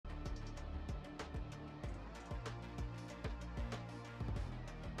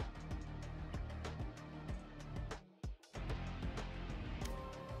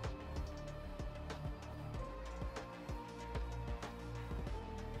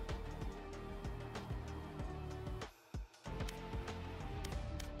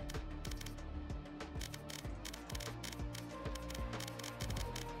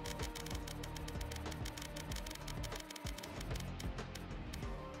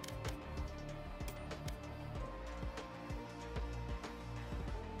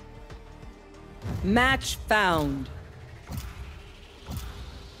Match found.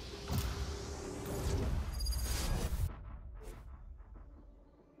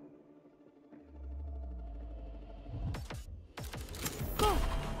 Go!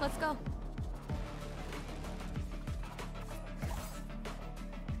 Let's go.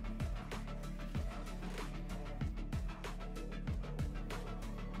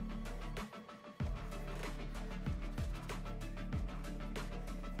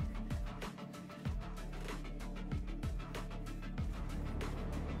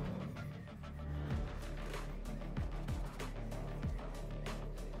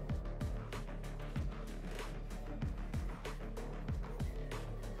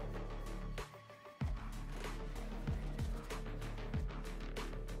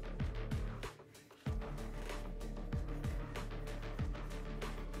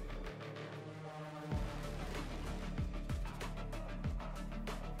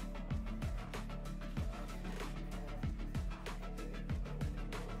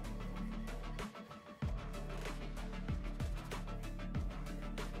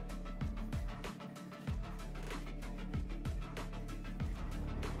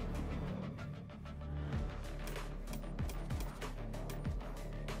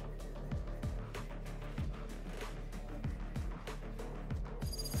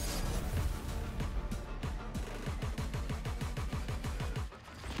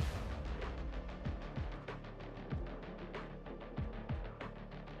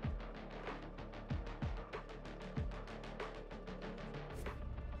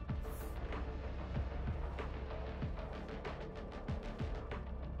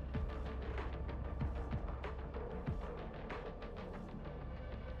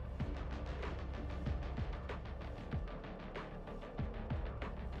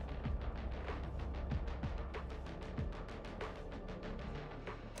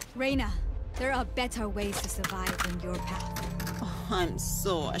 Reina, there are better ways to survive than your path. Oh, I'm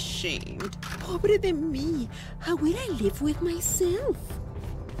so ashamed. Pobre de mí. How will I live with myself?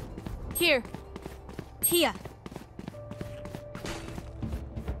 Here. Here.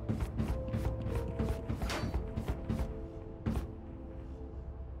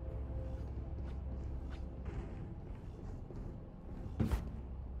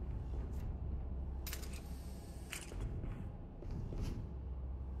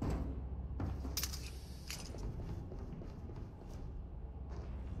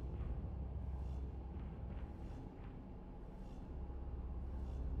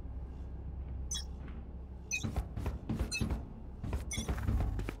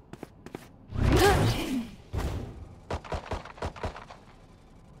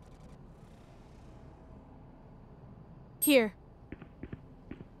 Here.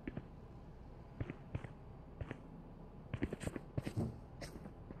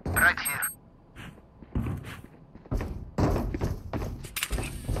 Right here.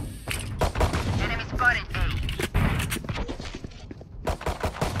 Enemy spotted A.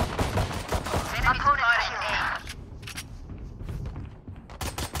 Enemy spotted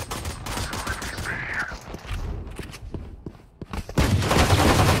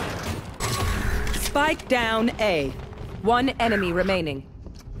A. Spike down A. One enemy remaining.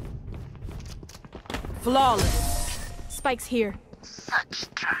 Flawless. Spike's here. Such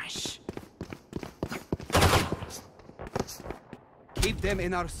trash. Keep them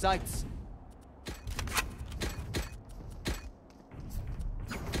in our sights.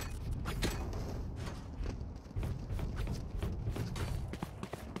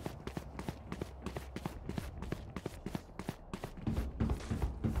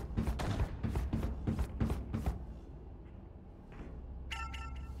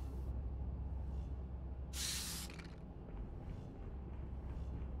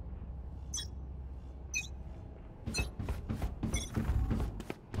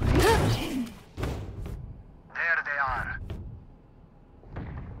 There they are.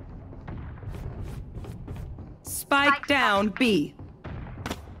 Spike down B.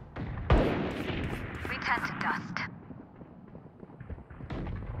 We turn to dust.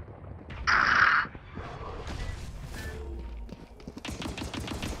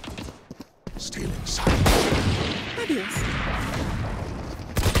 Stealing sight. Adios.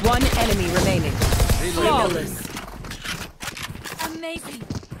 One enemy remaining. Flawless. Amazing.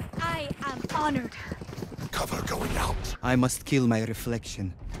 I am honored. Cover going out. I must kill my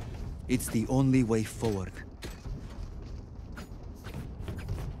reflection. It's the only way forward.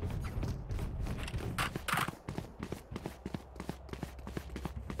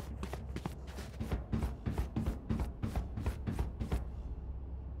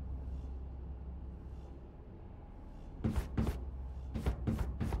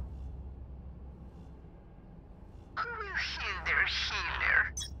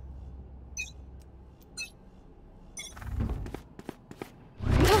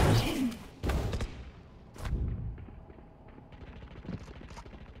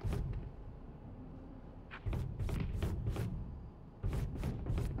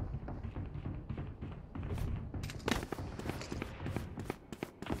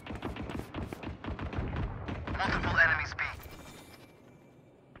 Multiple enemies B.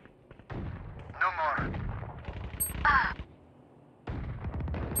 No more.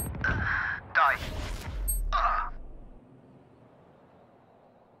 Die.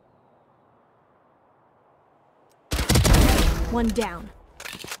 One down.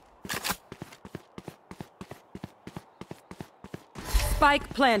 Spike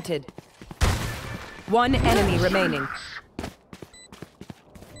planted. One enemy remaining.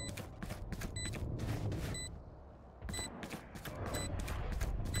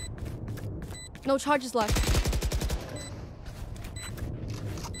 No charges left.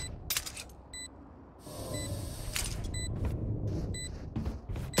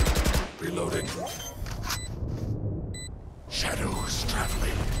 Reloading. Shadows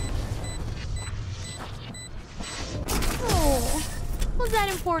traveling. Oh, was that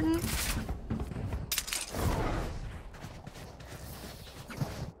important?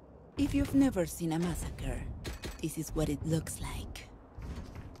 If you've never seen a massacre, this is what it looks like.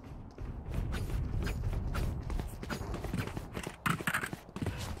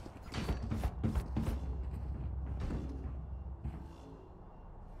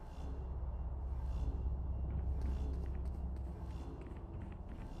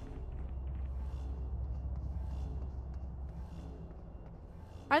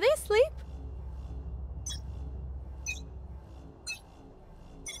 Are they asleep?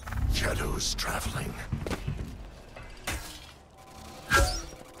 Shadows traveling.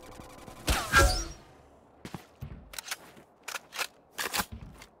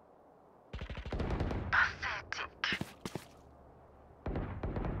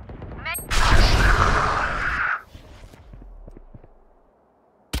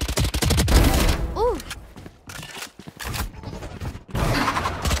 Ooh.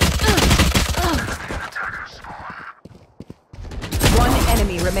 One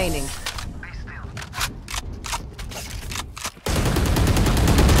enemy remaining.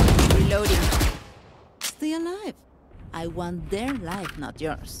 Reloading. Stay alive. I want their life, not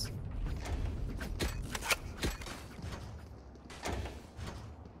yours.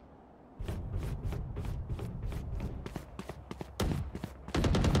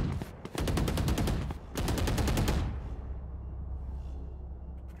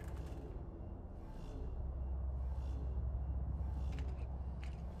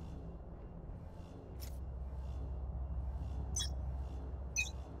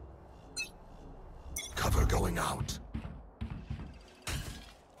 Cover going out.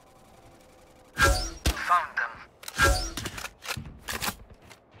 Found them.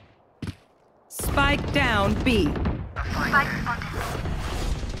 Spike down B. Spike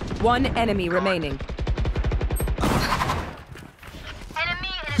spotted. One enemy remaining. Enemy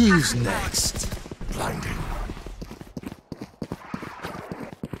in Who's next? Blinding.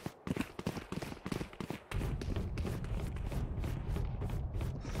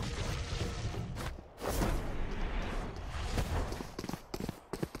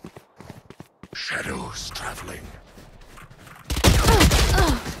 Shadows traveling.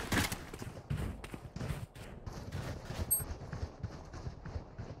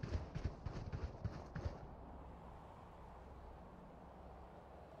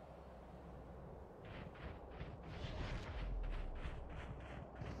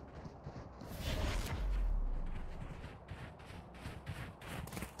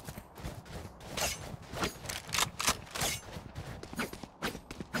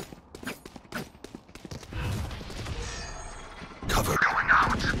 Cover going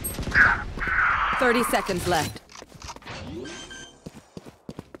out. 30 seconds left.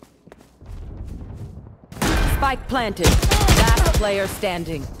 Spike planted. Last player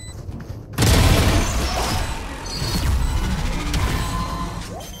standing.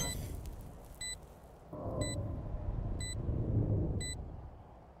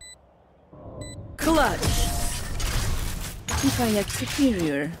 Clutch. If I act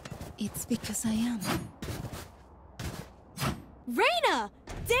superior, it's because I am. Reyna!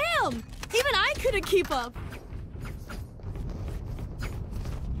 Damn! Even I couldn't keep up.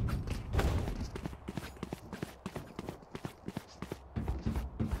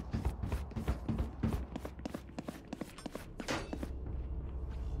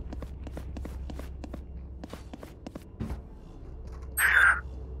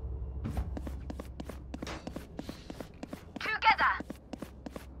 together.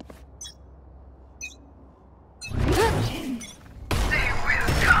 They will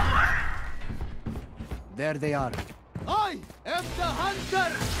cover. There they are. I am the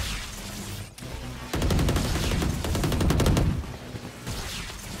hunter!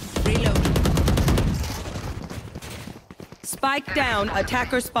 Reload. Spike down,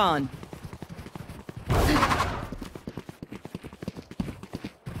 attacker spawn.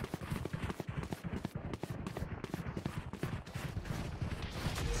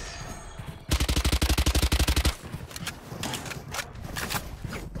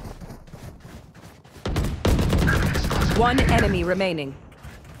 One enemy remaining.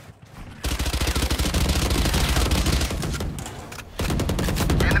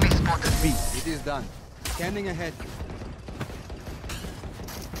 Enemy spotted. B, it is done. Scanning ahead.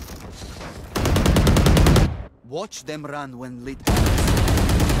 Watch them run when lit.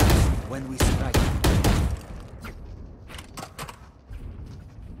 When we strike.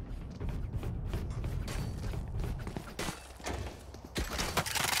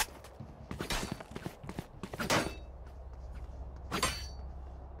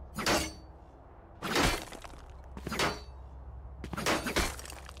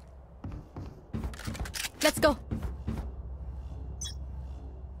 Let's go.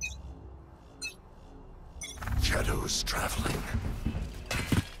 Shadows traveling.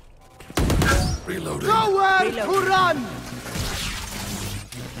 Reloading. Nowhere to run!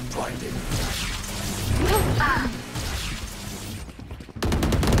 Blinding.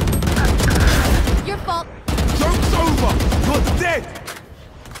 Your fault. Joke's over! You're dead!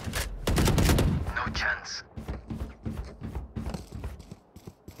 No chance.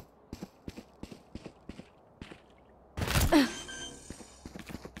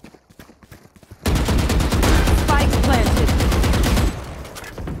 Spike planted.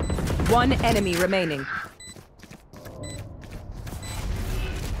 One enemy remaining.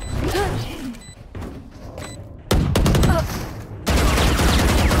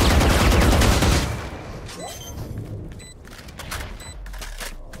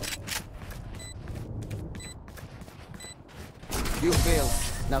 You failed.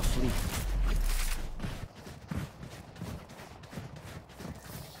 Now flee.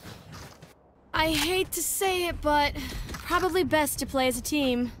 I hate to say it, but probably best to play as a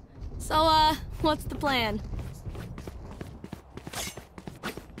team. So, what's the plan?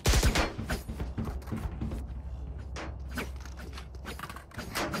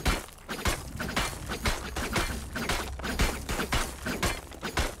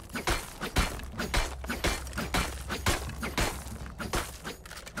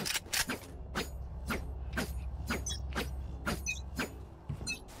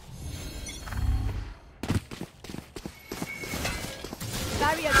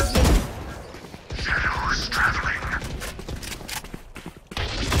 Barrier created. Shadows traveling.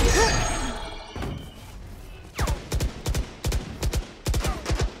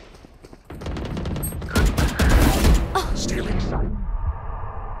 Stealing sight.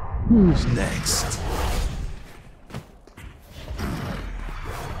 Who's next?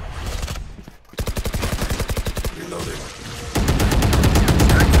 Reloading.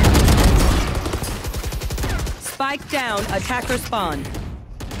 Spike down, attacker spawn.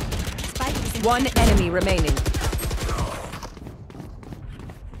 Spike is in One enemy remaining.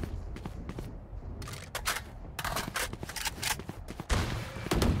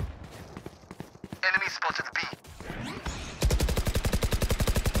 Enemy spotted B.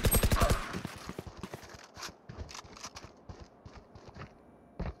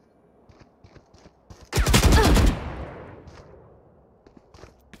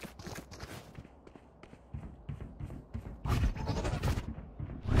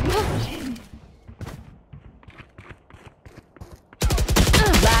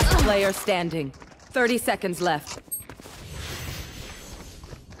 Last player standing. 30 seconds left.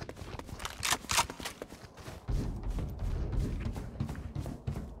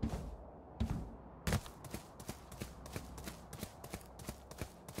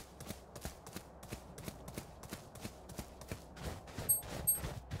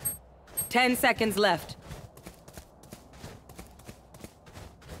 Ten seconds left.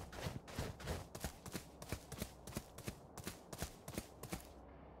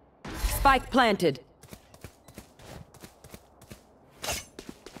 Spike planted.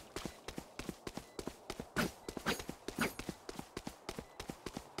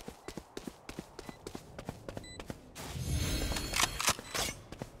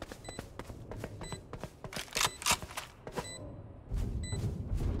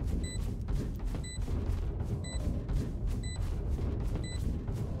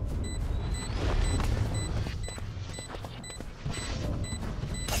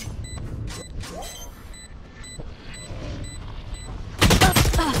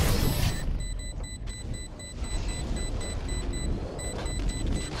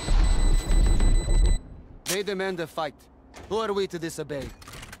 They demand a fight. Who are we to disobey?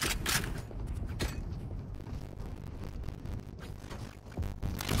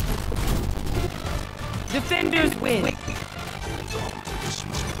 Defenders win. Hold on to this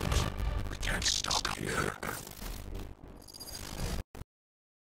moment. We can't stop here.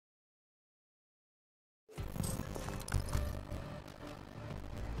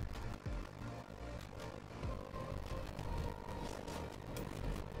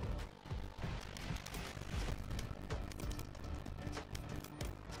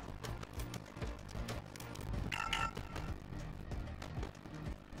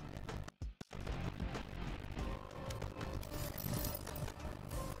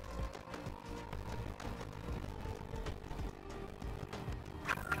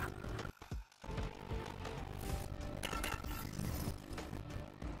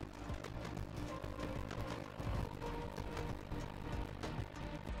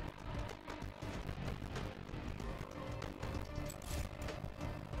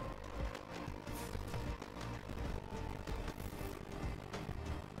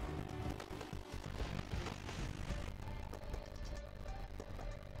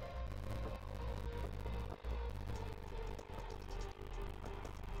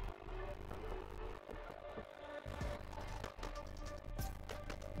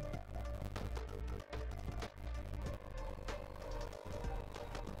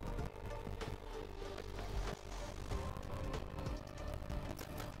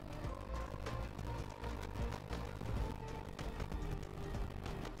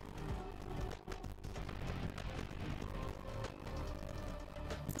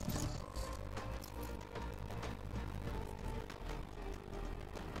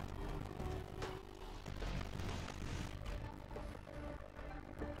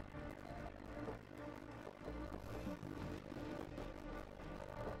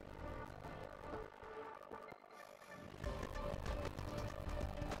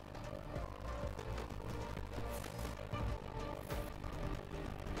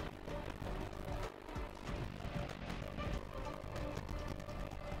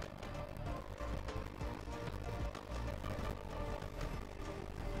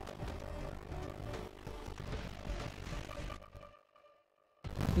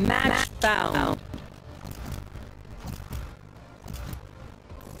 Match found.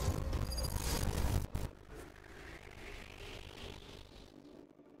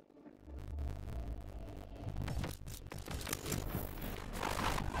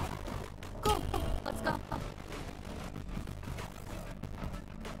 Go. Let's go.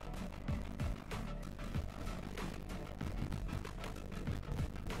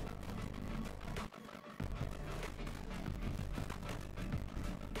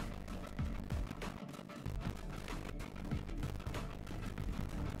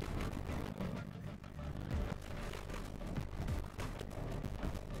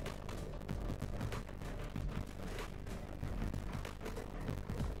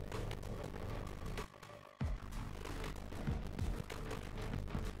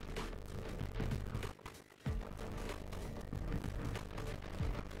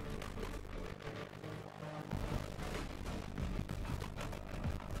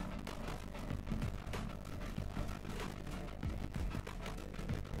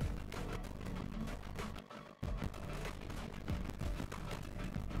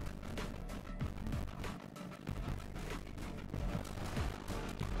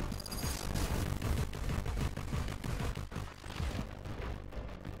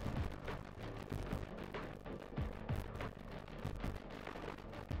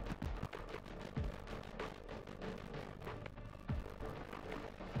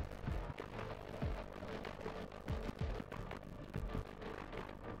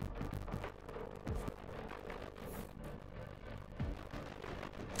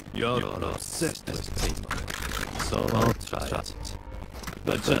 You're not obsessed with teamwork, so I'll try it.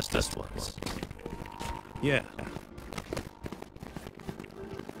 But just this once. Yeah.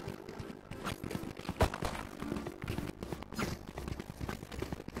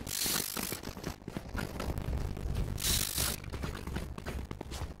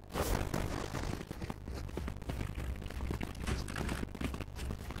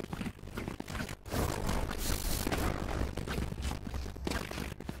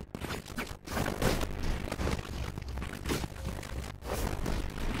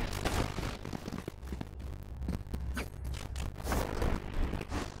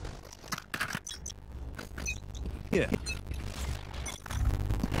 Yeah.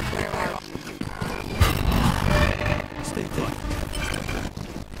 Stay quiet.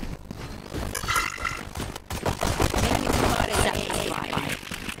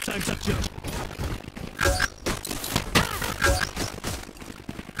 Time's up, Joe.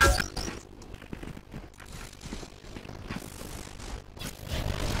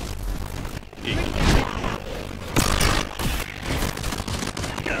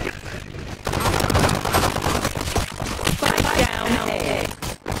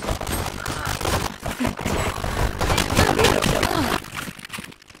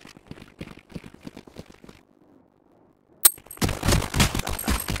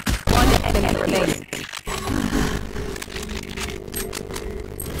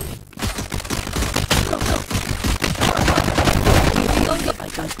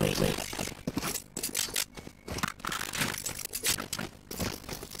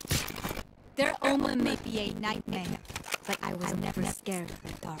 Their omen may be a nightmare, but I was never scared of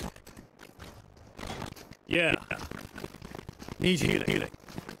the dark. Yeah. Need healing.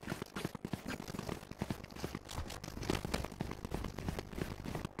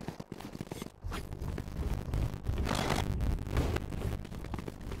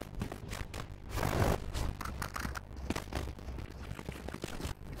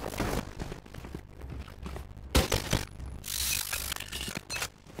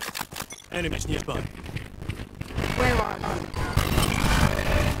 Enemies nearby. Where are you?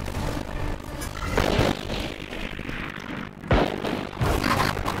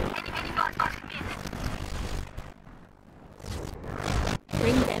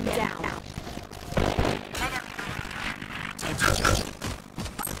 Bring them down. Time to charge.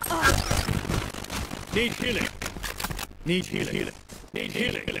 Need healing. Need healing. Need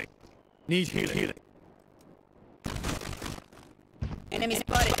healing. Need healing. Enemy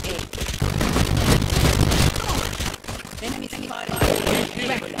spotted. Enemy spotted.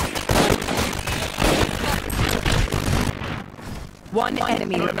 One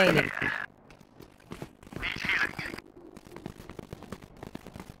enemy remaining.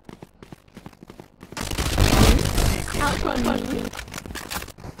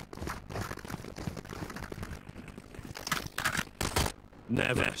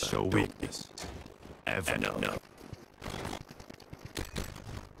 Never show weakness. Ever no.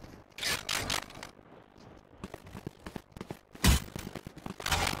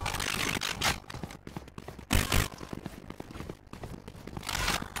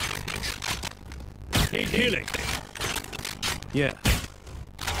 Healing. Yeah.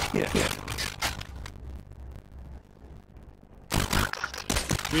 Yeah.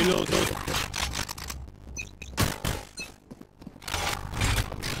 Reload.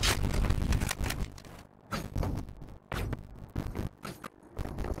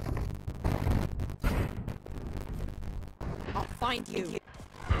 I'll find you.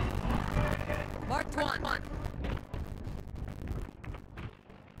 Marked one.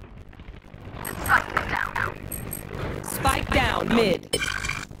 Spike down mid.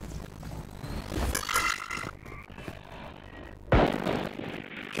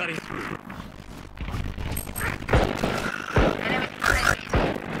 Cutting through.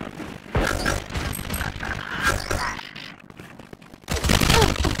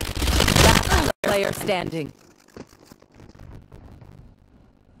 Last player standing.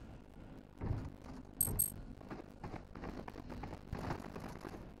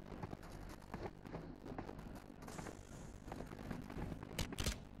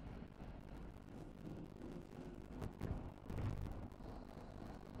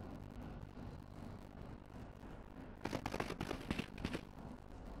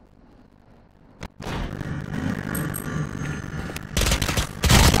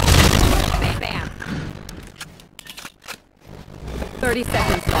 Bam. 30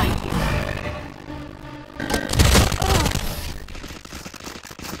 seconds left.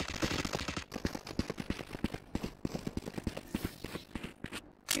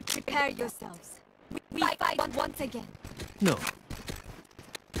 Prepare yourselves. We fight once again. No.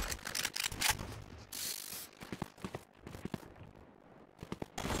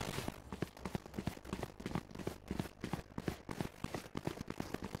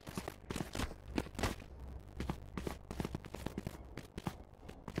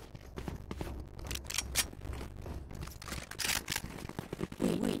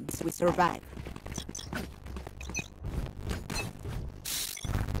 We survive.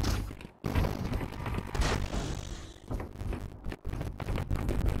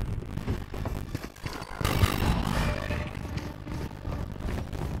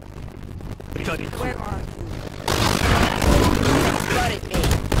 Cutting. Where are you? Spotted A.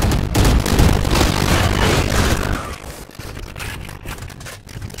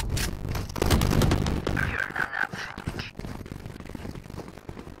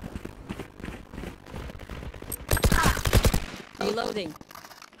 Reloading.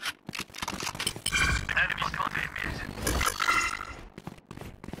 Enemy spotted.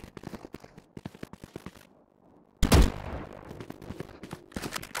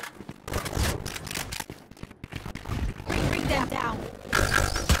 Bring them down.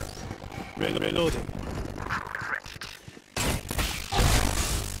 Reloading.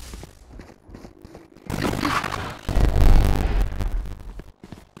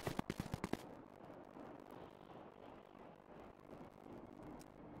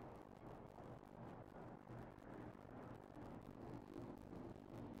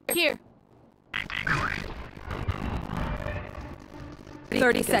 Here.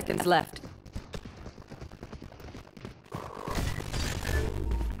 30 seconds left.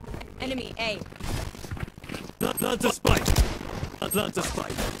 Enemy A. Atlanta spike. Atlanta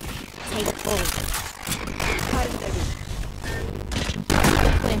spike. Take hold.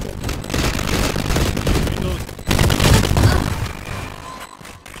 Planted. Reload.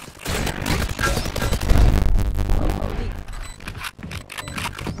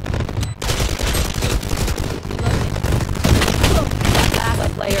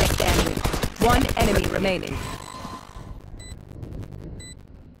 Last player standing. One enemy remaining.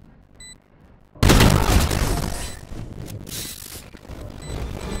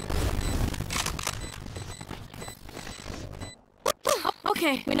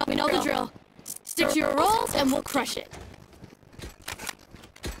 Okay, we know the drill. Stick to your roles and we'll crush it.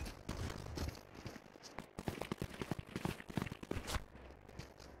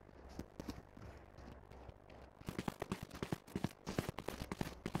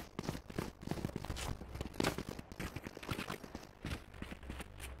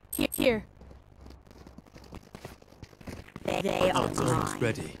 Here. They are Arms mine.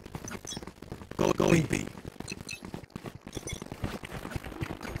 ready. Going B.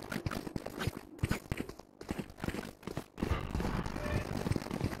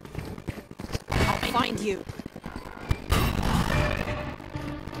 I'll find you.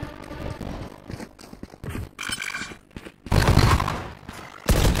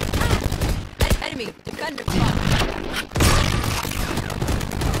 Enemy defender spot.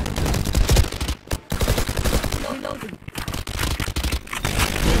 Reloading.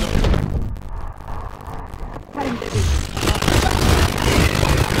 Enemy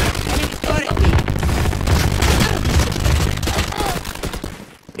spotted.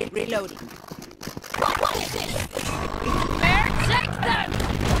 Reloading.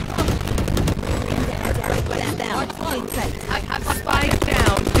 Spike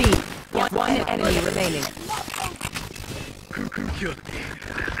down B. One enemy remaining.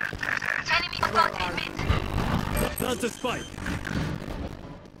 Enemy spotted mid. Plant a spike.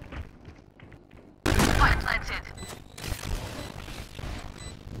 Spike planted.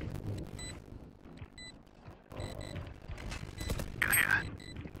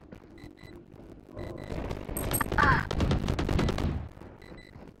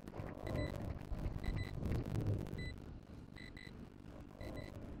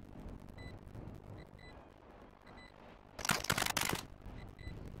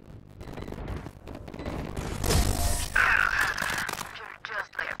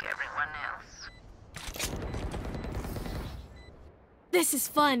 Just like everyone else. This is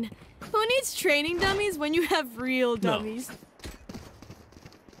fun. Who needs training dummies when you have real dummies?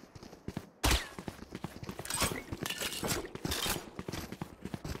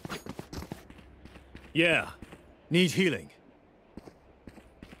 Yeah. Need healing.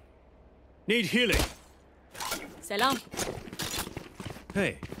 Need healing. Selam.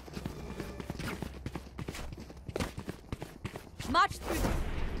 Hey. March through.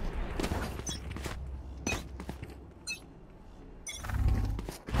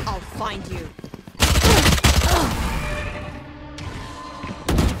 I'll find you.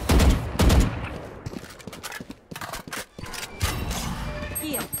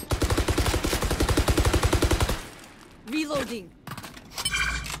 Here. Reloading.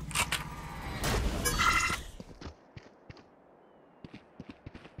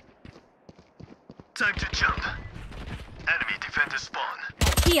 Time to jump. Enemy defender spawn.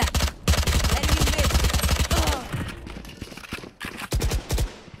 Here. Enemy mid.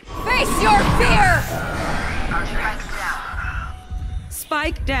 Face your fear!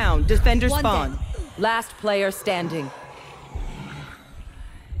 Spike down. Defender One spawn. Last player standing.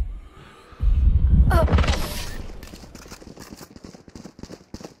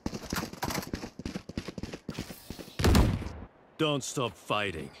 Don't stop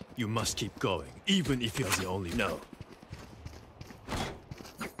fighting. You must keep going, even if you're the only no.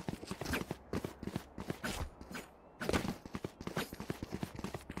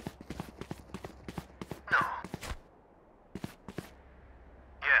 No.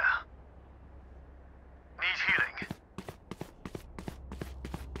 Yeah. Need healing.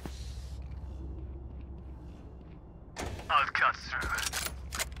 I'll cut through.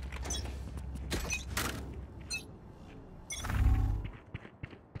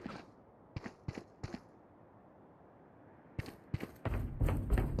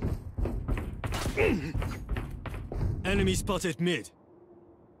 Enemy spotted mid.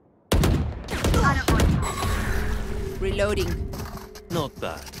 Reloading. Not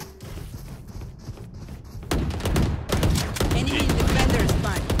bad. Enemy defender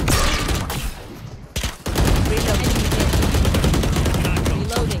spawn. Reloading.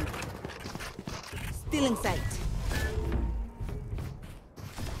 Reloading. Still in sight.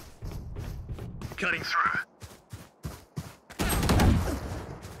 Cutting through.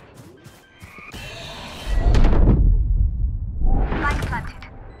 Spike planted.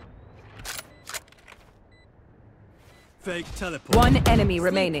 Fake teleport. One enemy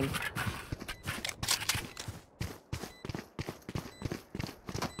remaining.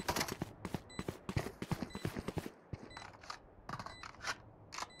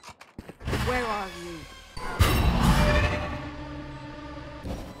 Where are you?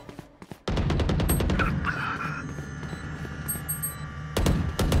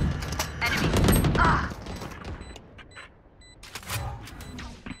 Enemy. Ah!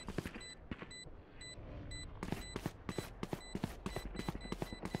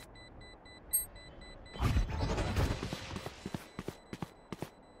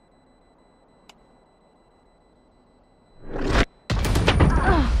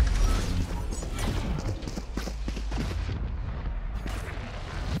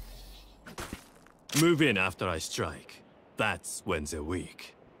 Move in after I strike. That's when they're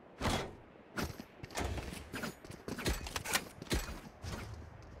weak.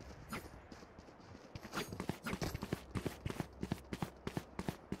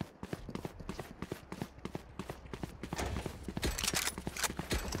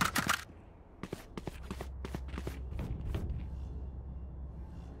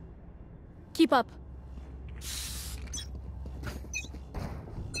 Keep up.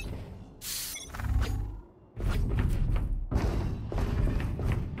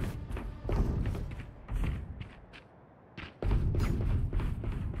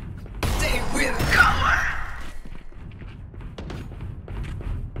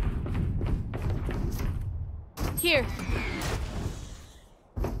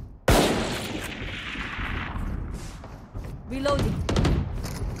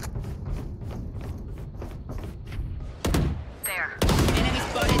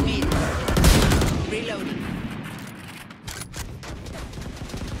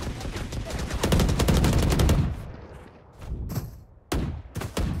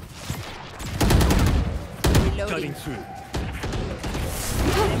 Reloading. Cutting through.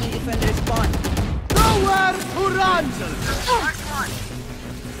 Enemy defender spawn. Nowhere to run!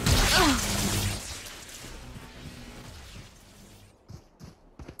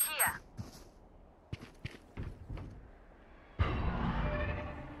 Here.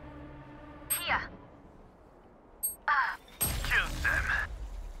 Here. Kill them.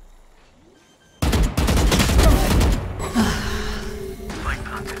 Spike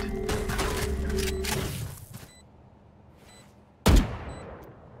planted.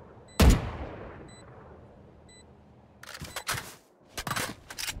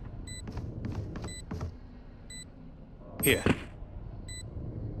 Here.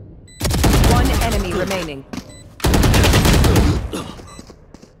 One enemy remaining.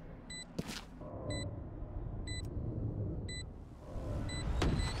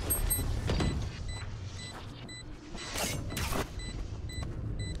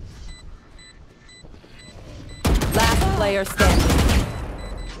 Last player standing.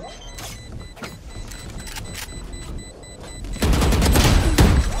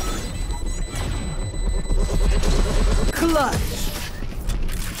 Clutch.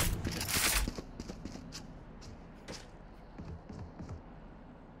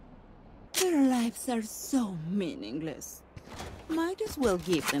 Their lives are so meaningless. Might as well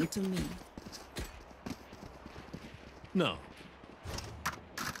give them to me. No.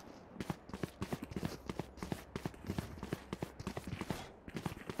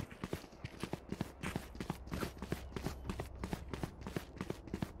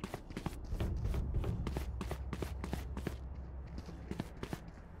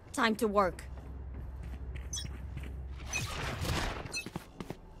 Time to work.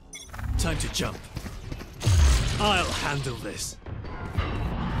 Time to jump. I'll handle this.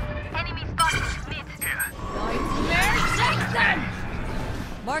 Enemy spotted mid. Here.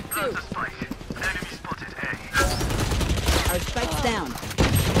 Mark two. The spike. Enemy spotted A. Our spike's down.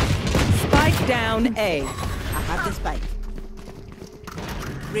 Spike down A. I have the spike.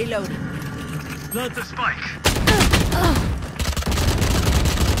 Reloading. Plant The spike.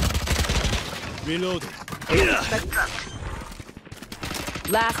 Reloading.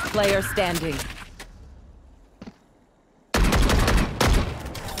 Last player standing.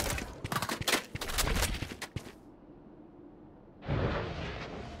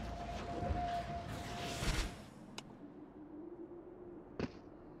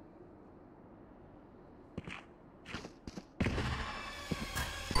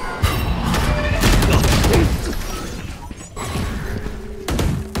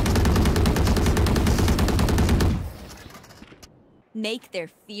 Make their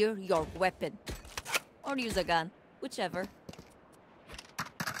fear your weapon. Or use a gun, whichever.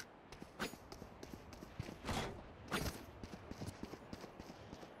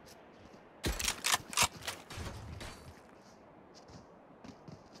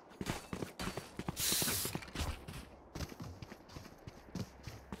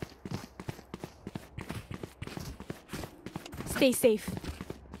 Stay safe.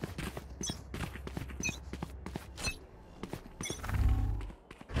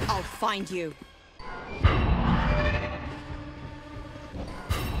 I'll find you.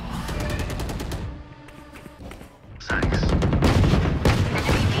 Thanks.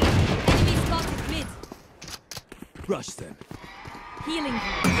 Enemy spotted mid. Rush them. Healing you.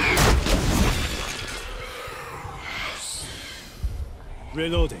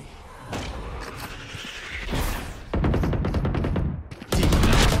 Reloading.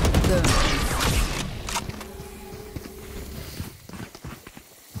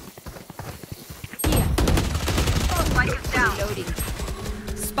 Spike is down. Reloading.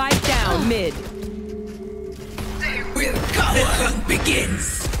 Spike down mid.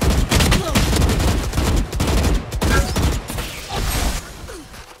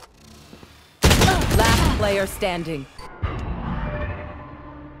 Last player standing.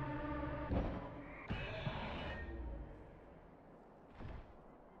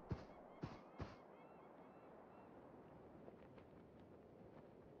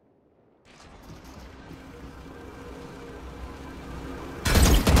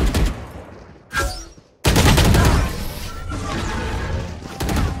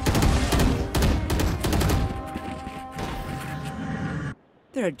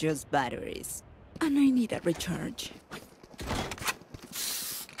 They're just batteries. And I need a recharge.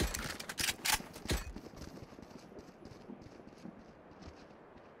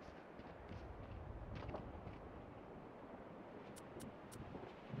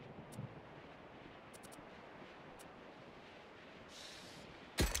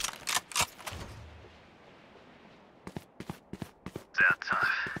 That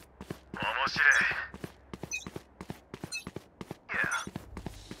time. Almost there.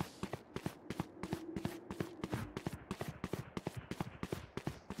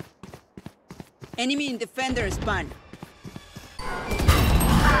 Enemy in defender spawn.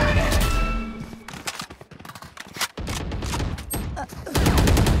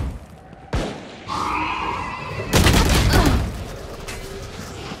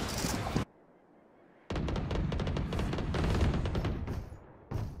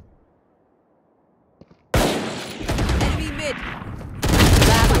 Enemy mid.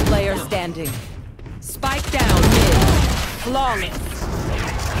 Last player standing. Spike down mid. Flawless.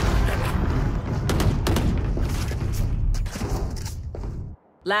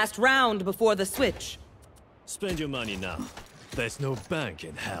 Last round before the switch. Spend your money now. There's no bank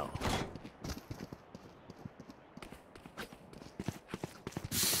in hell.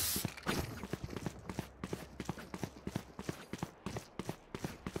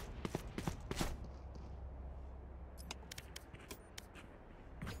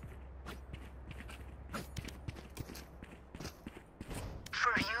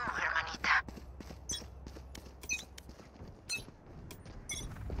 For you, hermanita.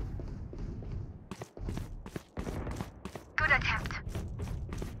 Good attempt.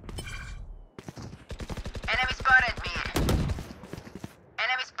 Enemy spotted mid.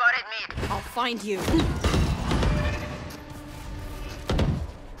 Enemy spotted mid. I'll find you.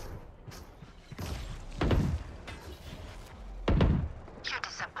 You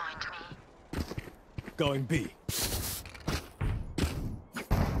disappoint me. Going B.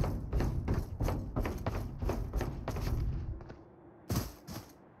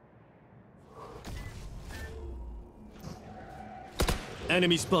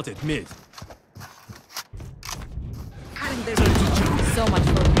 Enemy spotted mid. So much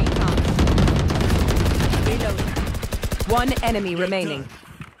for recon. Reloading. One enemy remaining.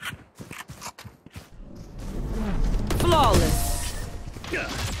 Flawless.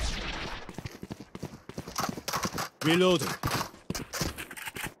 Reloading.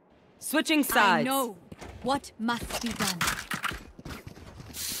 Switching I sides. know what must be done.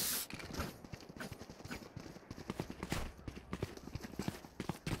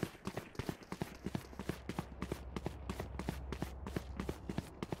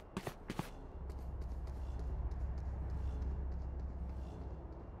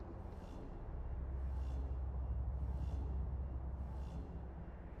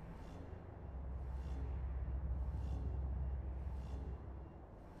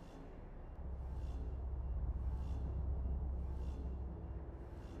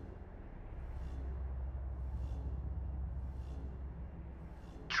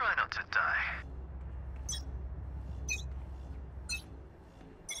 Try not to die.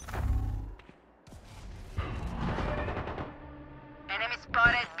 Enemy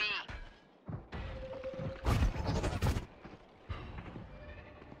spotted B.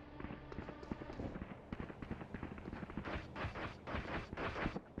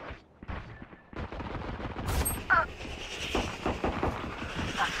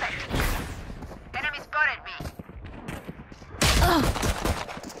 Perfect. Enemy spotted B.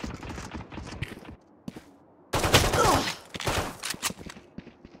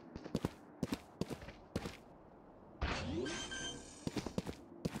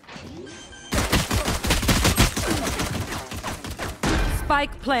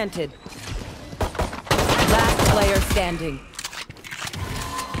 Spike planted. Last player standing.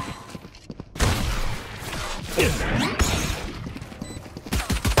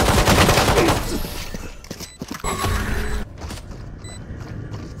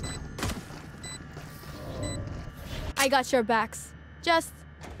 I got your backs. Just,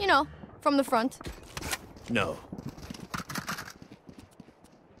 you know, from the front. No.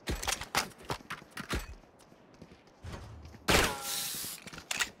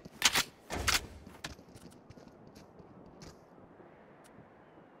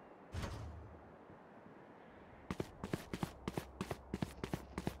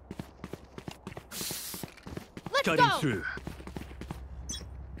 Let's Cutting go! through.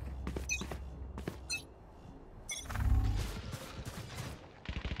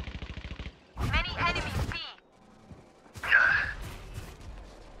 Many enemies B.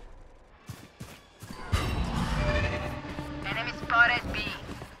 Enemy spotted B.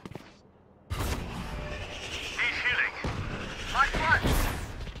 Need healing. Mark one.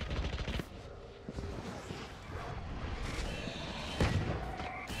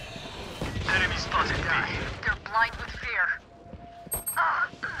 Enemy spotted B. They're blind with fear.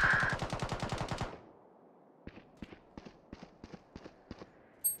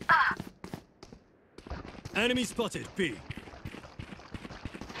 Enemy spotted B.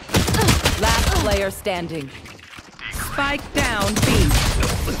 Last player standing. Spike down B.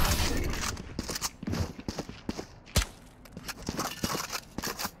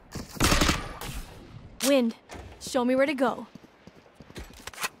 Show me where to go.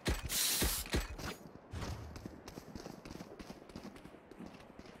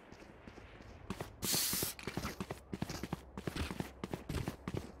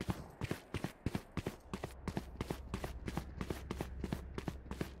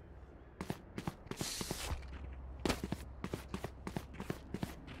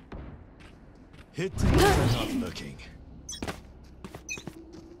 Hit not looking.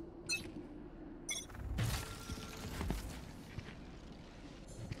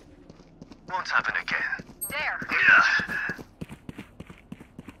 Won't happen again. There.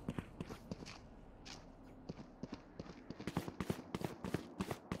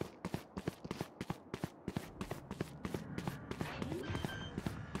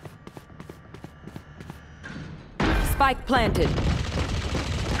 Spike planted.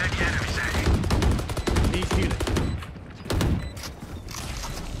 Many enemies A. Need healing.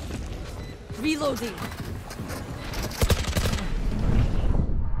 Reloading.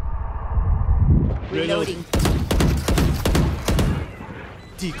 Reloading.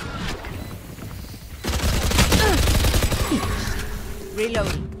 Decoy.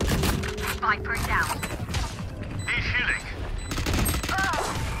 Reloading. Viper down. Need healing.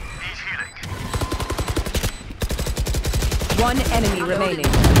 Need healing. One enemy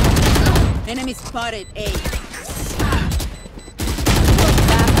remaining. Enemy spotted A.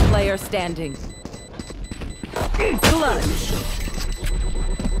 Last player standing. Clutch.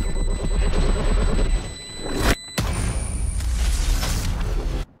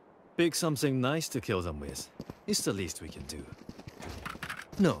 Pick something nice to kill them with. It's the least we can do.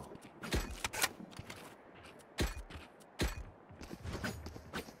 No.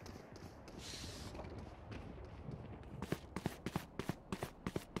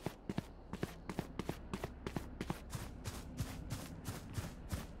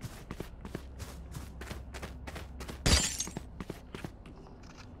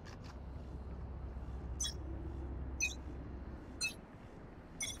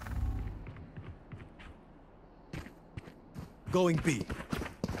 Going B.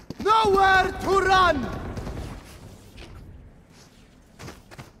 Nowhere to run!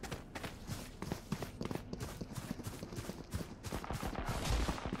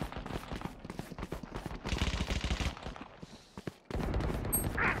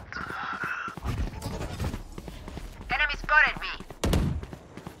 Enemy spotted me.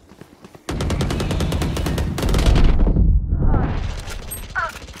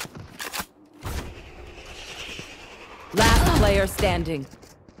 Last player standing.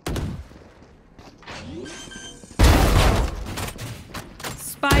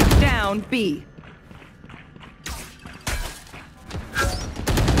 Spike down B.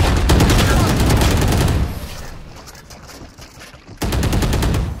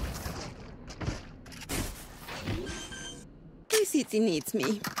 The city needs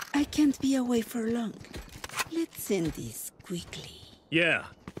me. I can't be away for long. Let's end this quickly. Yeah.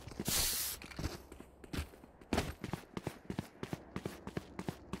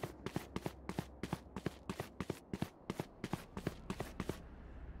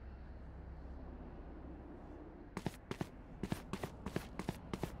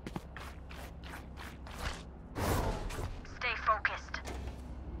 Stay focused.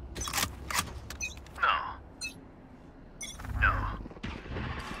 No. No.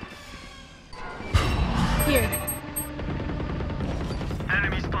 Here.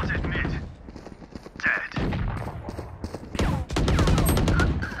 Enemy spotted mid. Dead.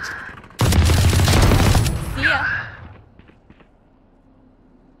 See ya.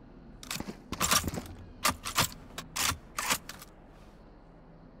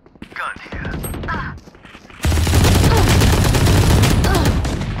 Gun here.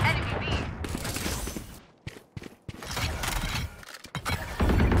 Enemy B.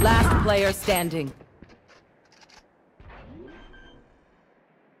 Last player standing.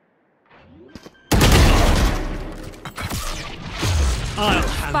 I'll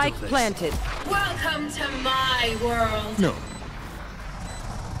handle Spike this. planted. Welcome to my world. No.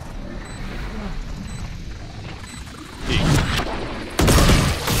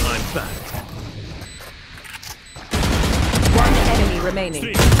 I'm back. One enemy remaining.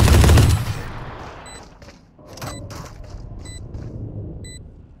 Three.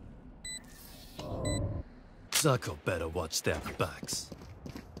 Zucko better watch their backs.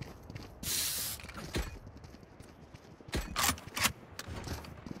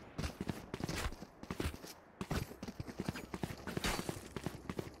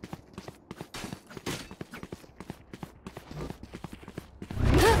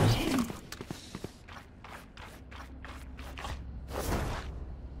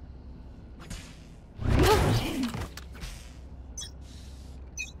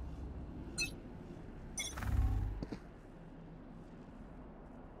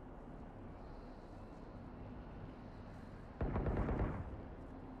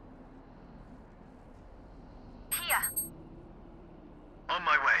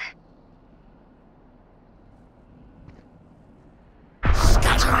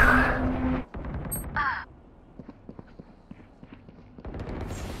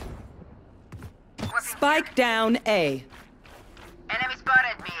 Spike down A. Enemy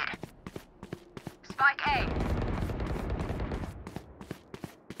spotted me. Spike A.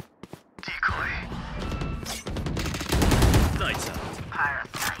 Decoy. Lights out.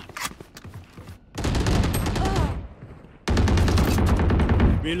 Parasite.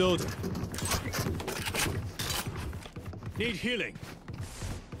 Reloading. Need healing.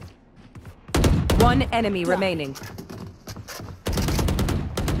 One enemy remaining.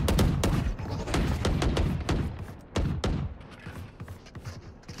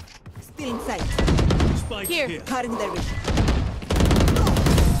 Still inside. Spike Here. here. Cutting their vision.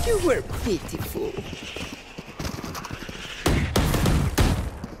 You were pitiful.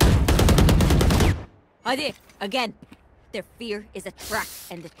 Hadi, again. Their fear is a track,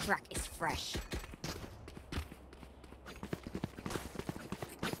 and the track is fresh.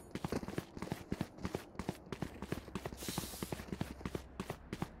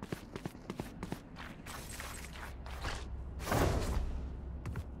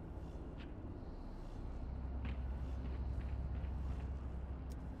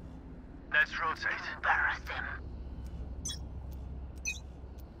 Let's rotate. Embarrass them.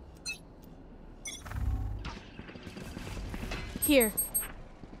 Here.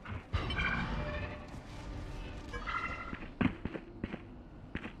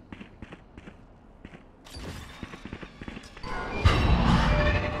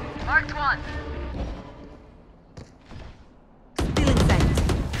 Marked one. Still inside.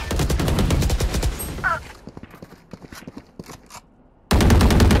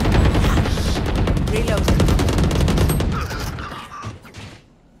 Reload.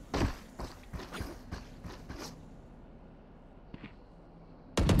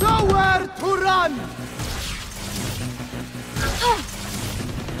 Nowhere to run!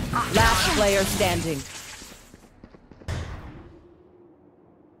 Last player standing.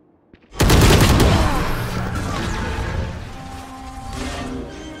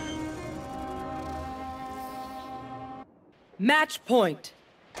 Match point.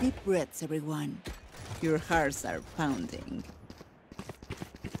 Deep breaths, everyone. Your hearts are pounding.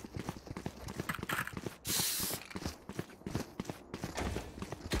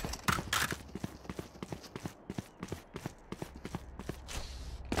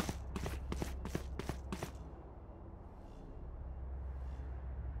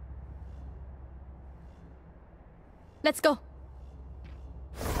 Let's go.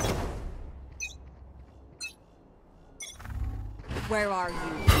 Where are you?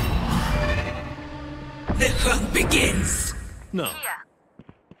 The hunt begins! No. Here.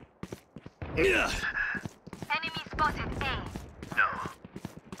 Yeah. Enemy spotted A. No.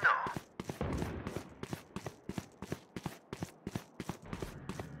 No.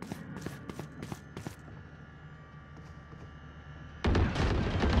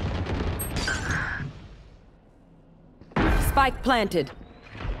 Spike planted.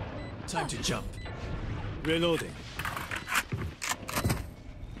 Time to jump. Reloading.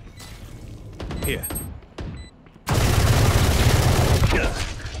 Here.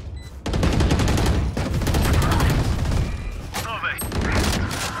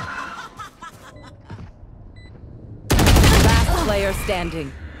 Last player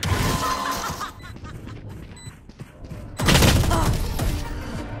standing.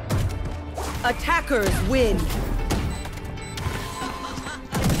 Attackers win.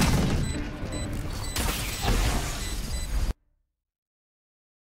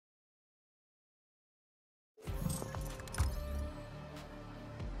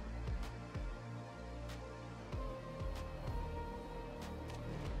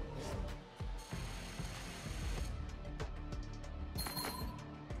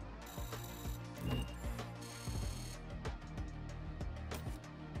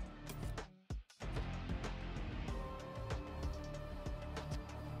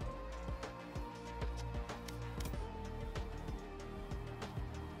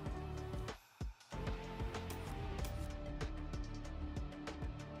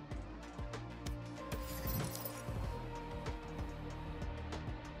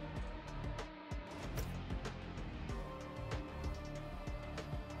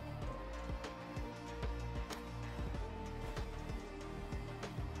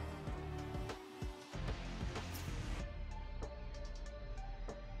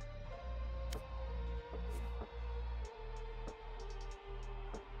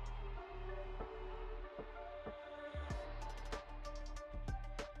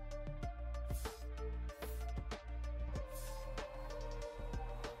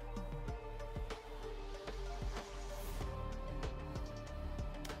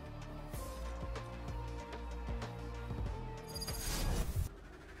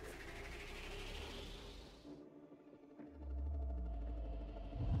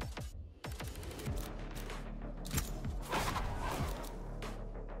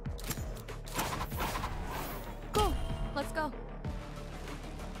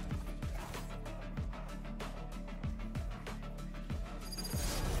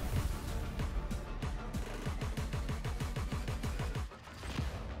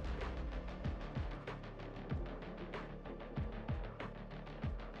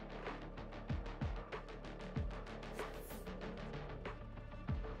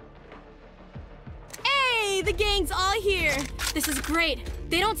 Yay! The gang's all here! This is great.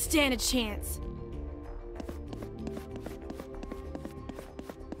 They don't stand a chance.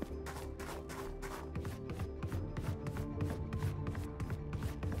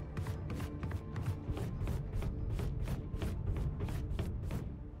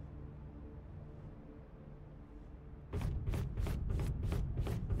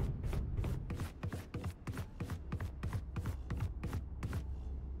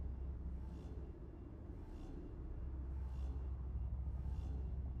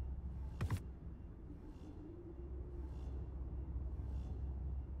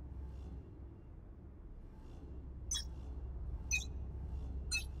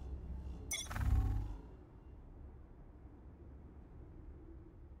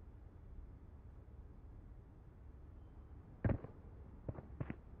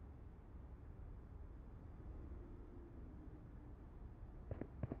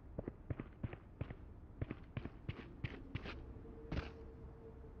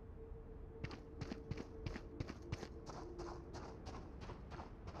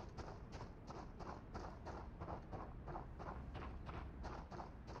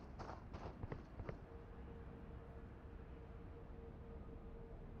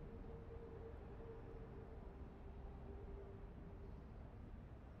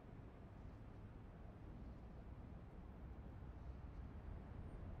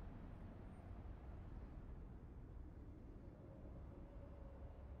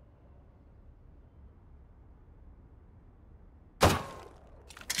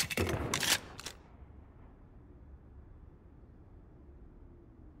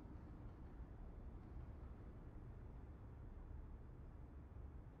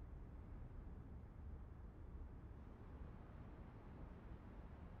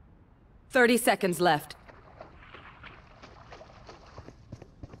 Thirty seconds left.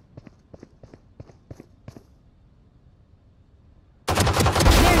 There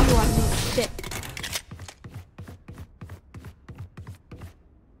you are, misfit.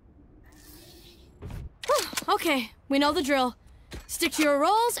 Okay, we know the drill. Stick to your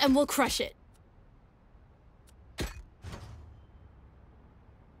roles and we'll crush it.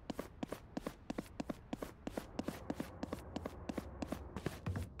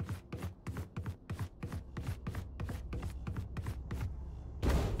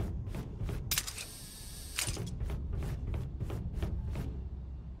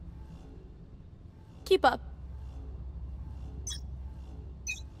 Keep up.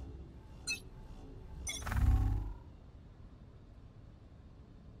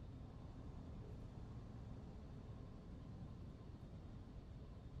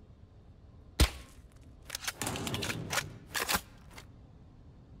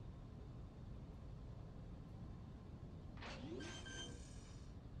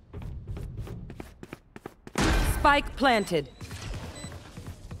 Spike planted.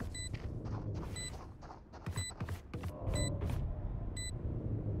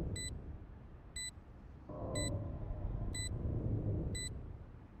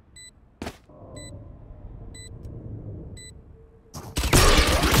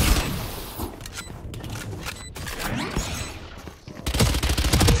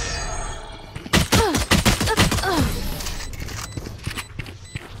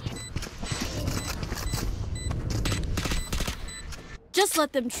 Just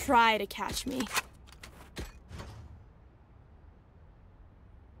let them try to catch me.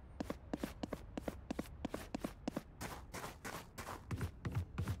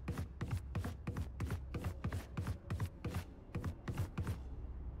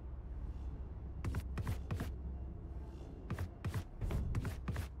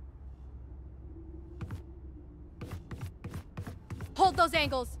 Hold those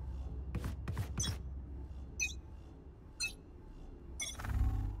angles.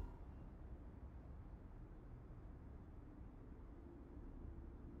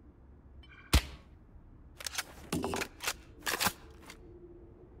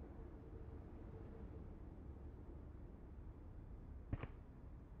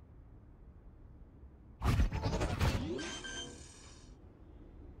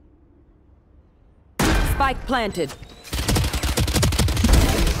 Spike planted.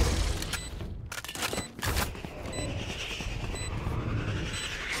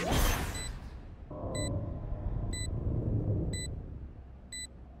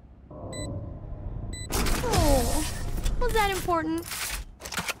 Oh, was that important?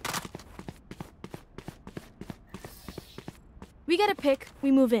 We get a pick,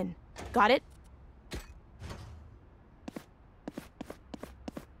 we move in. Got it?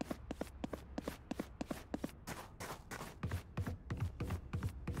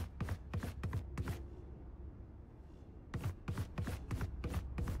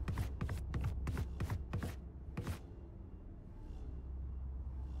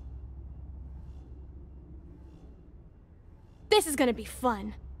 This is gonna be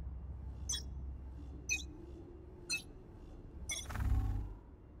fun.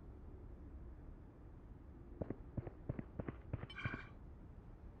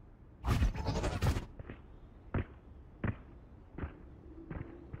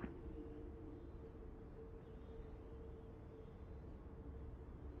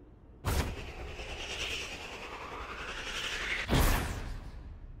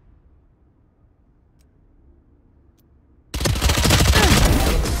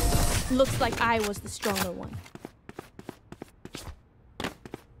 Looks like I was the stronger one.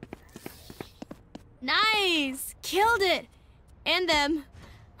 Nice! Killed it! And them.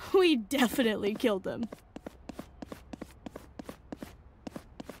 We definitely killed them.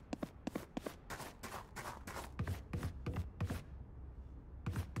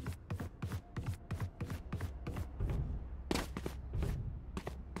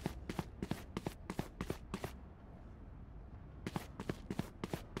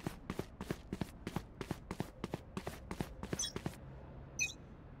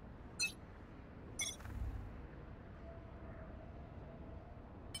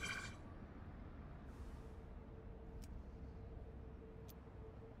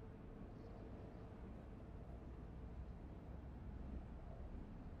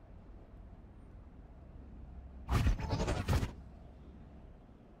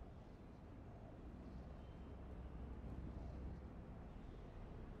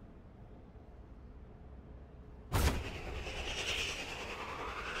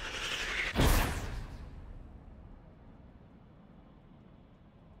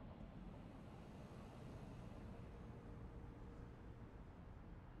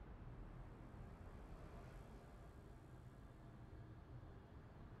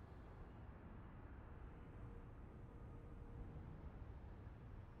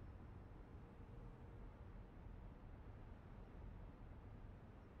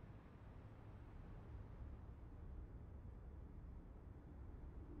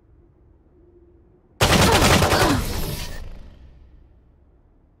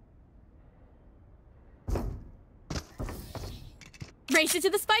 Race it to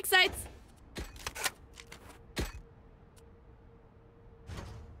the spike sites!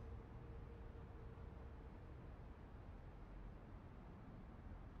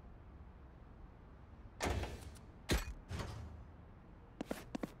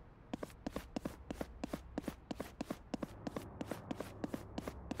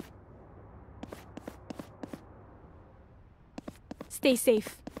 Stay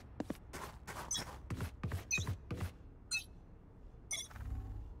safe.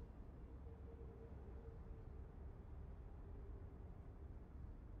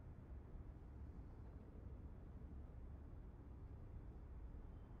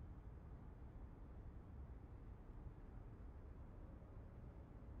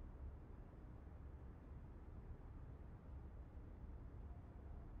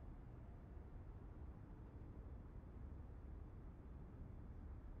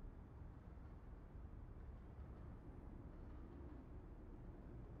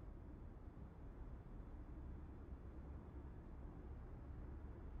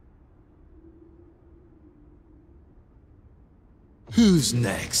 Who's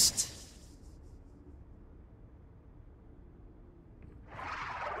next?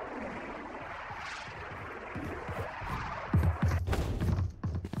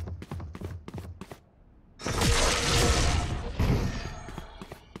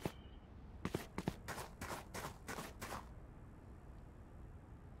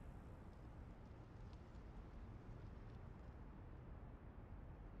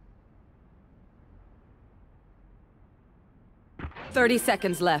 Thirty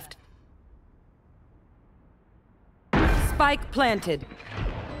seconds left. Spike planted.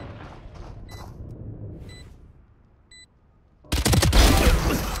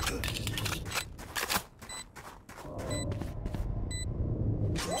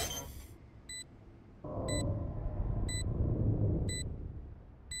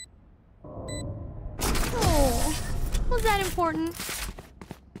 Oh, was that important?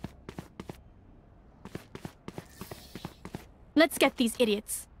 Let's get these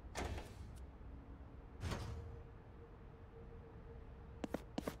idiots.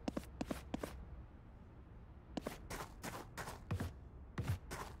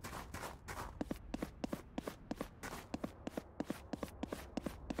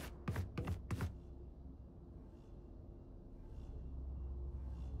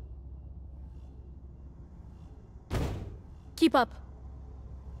 Keep up.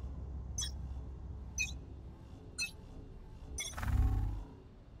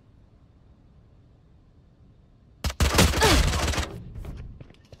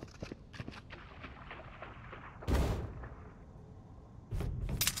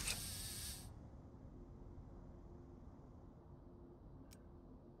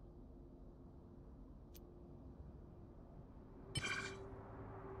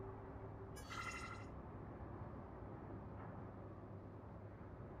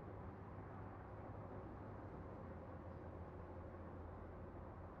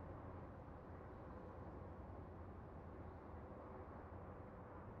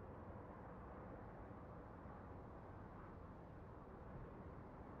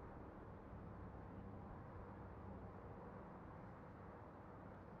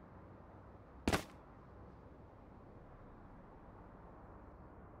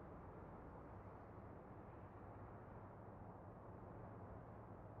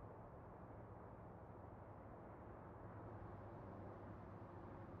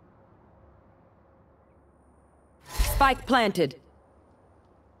 Spike planted.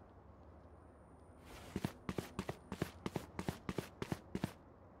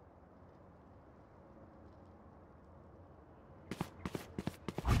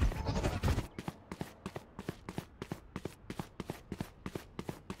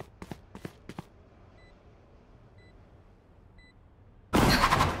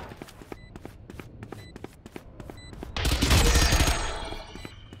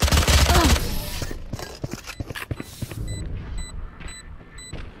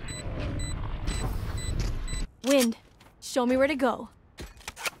 Wind, show me where to go.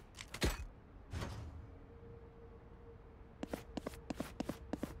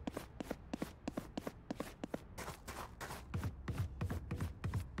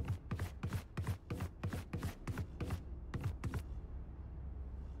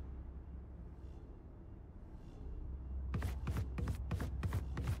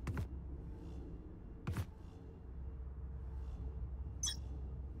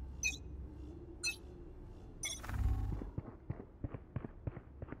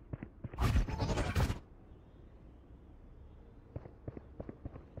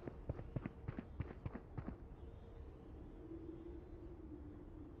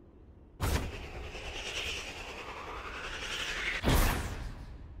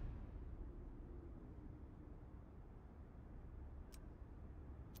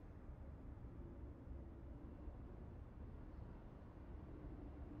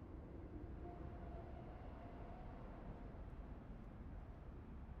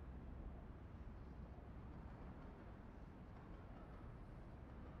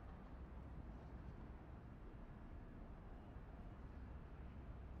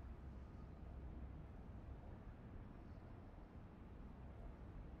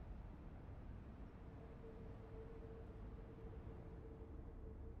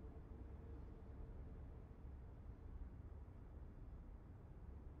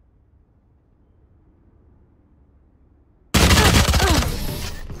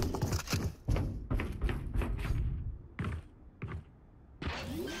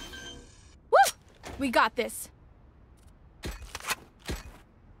 We got this.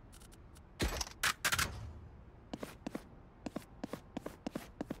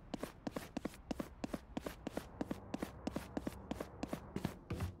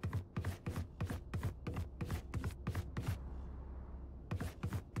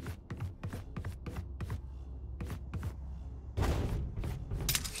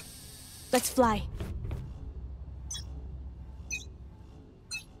 Let's fly.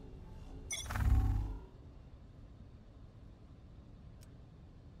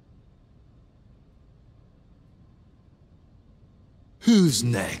 Who's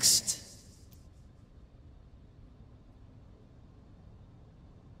next?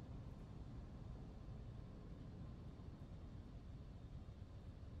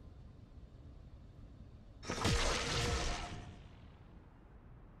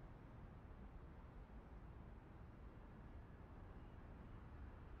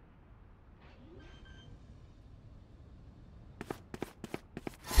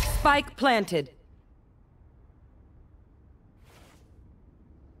 Spike planted.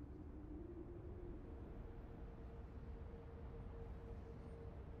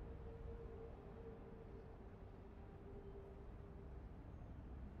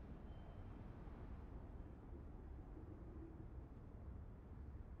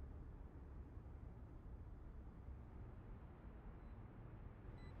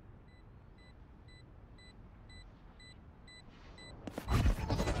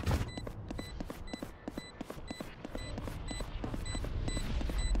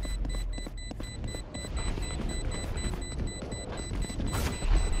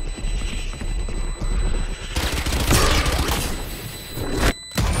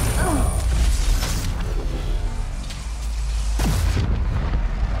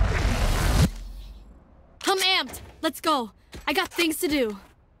 Let's go. I got things to do.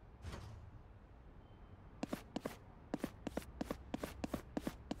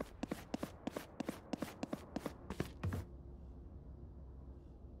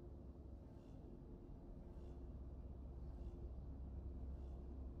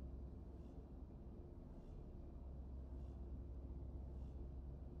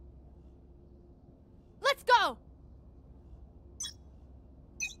 Let's go!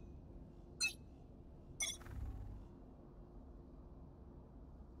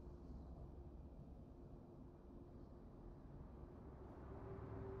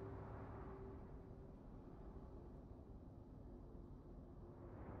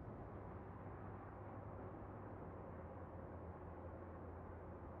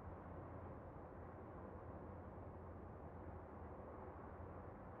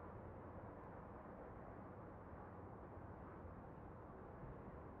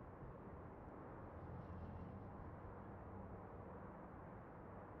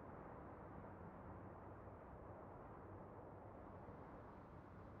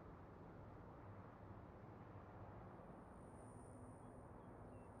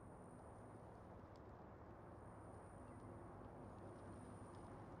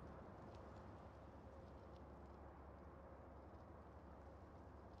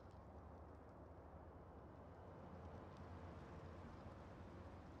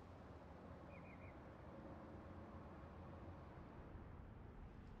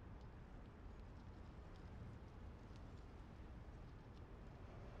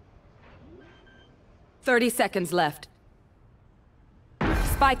 30 seconds left.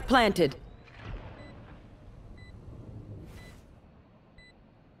 Spike planted.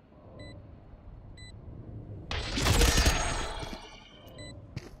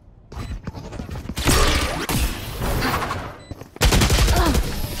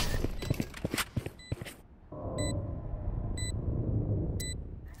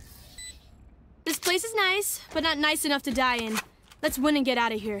 This place is nice, but not nice enough to die in. Let's win and get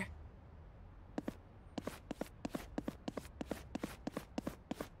out of here.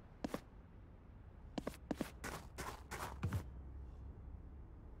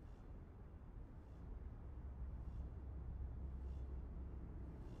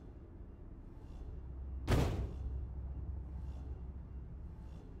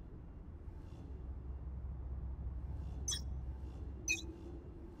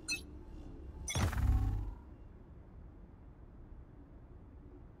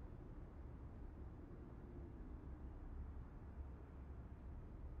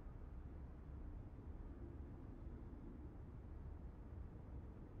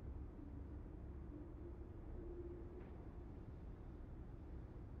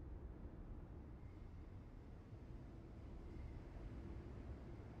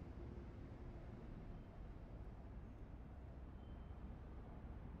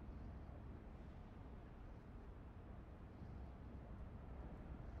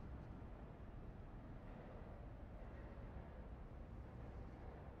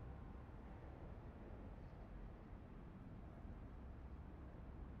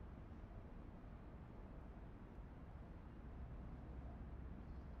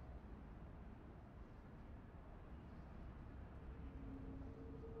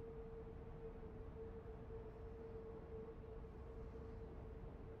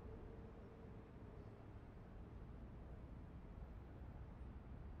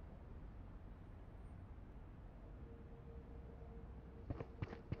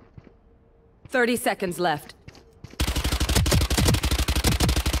 Thirty seconds left.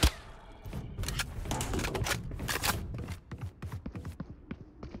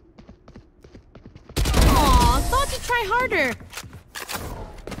 Aw, thought to try harder.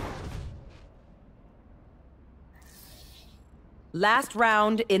 Last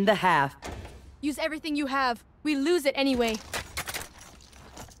round in the half. Use everything you have. We lose it anyway.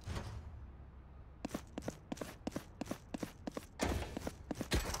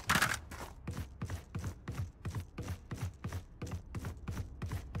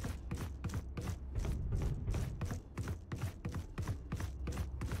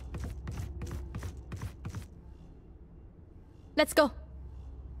 Let's go.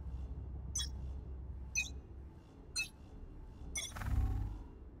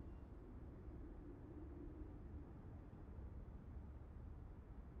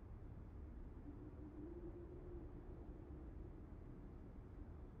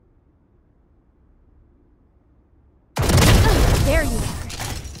 There you are.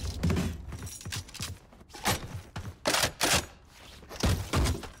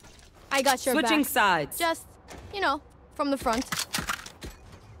 I got your Switching back. sides. Just, you know, from the front.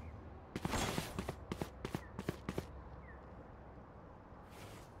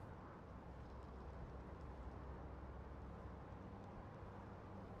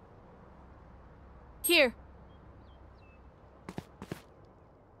 Here.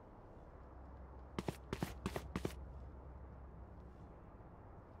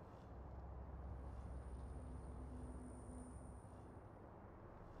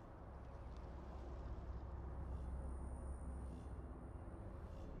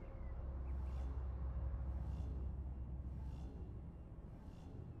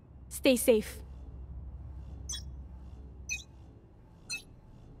 Stay safe.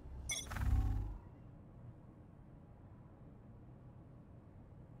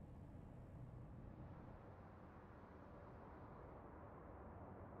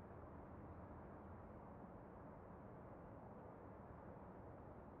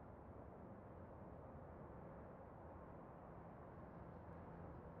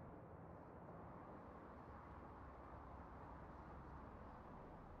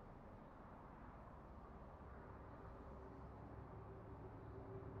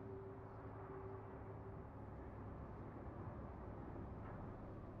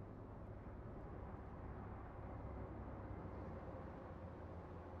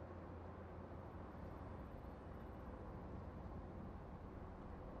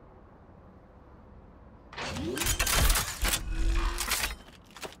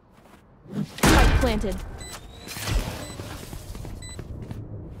 Spike planted.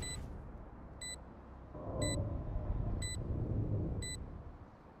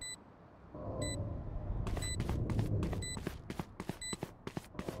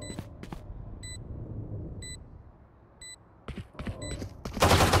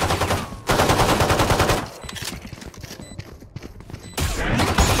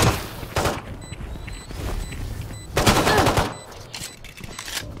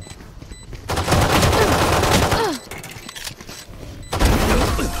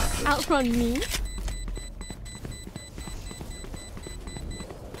 outrun me?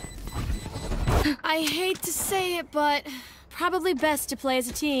 I hate to say it, but probably best to play as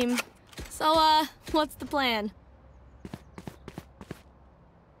a team. So, what's the plan?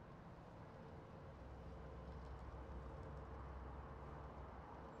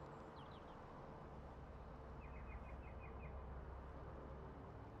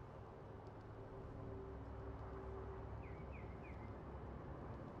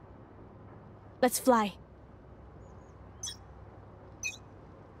 Let's fly.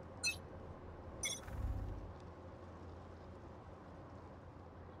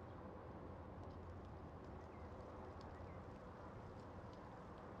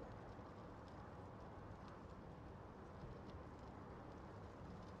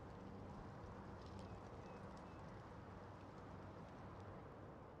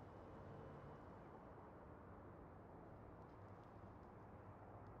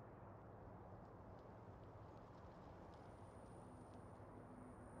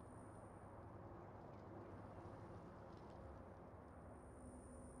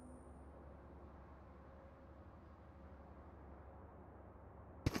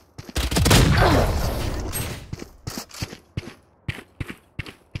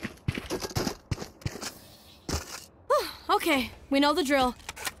 Okay, we know the drill.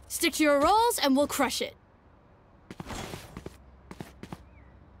 Stick to your roles and we'll crush it.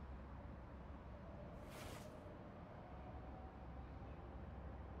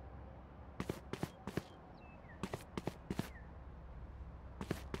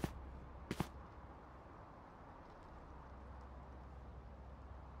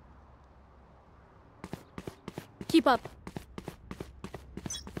 Keep up.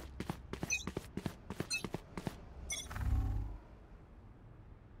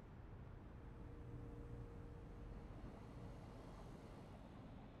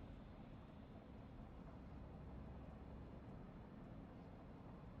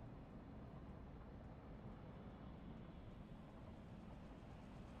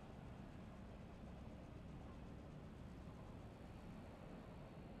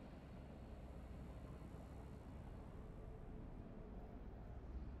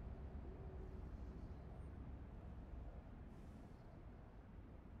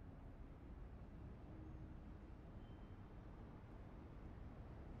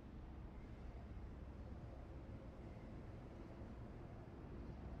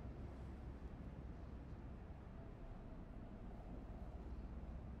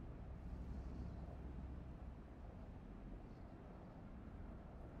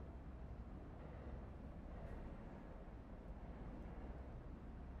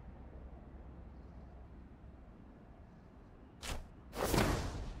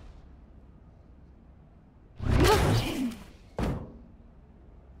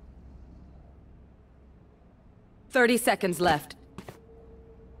 Thirty seconds left.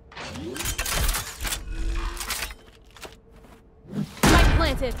 Spike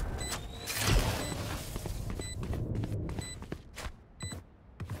planted.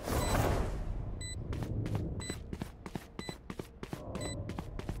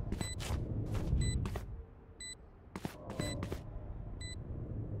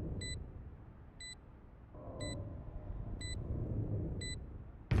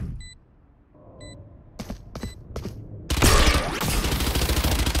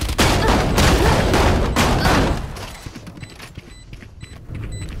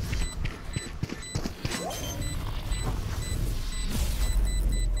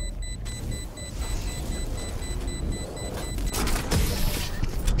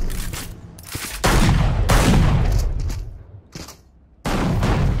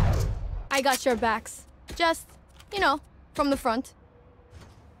 I got your backs. Just, you know, from the front.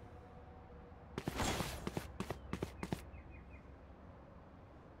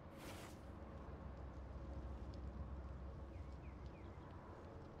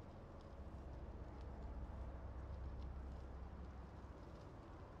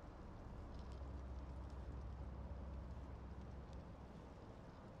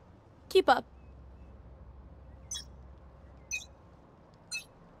 Keep up.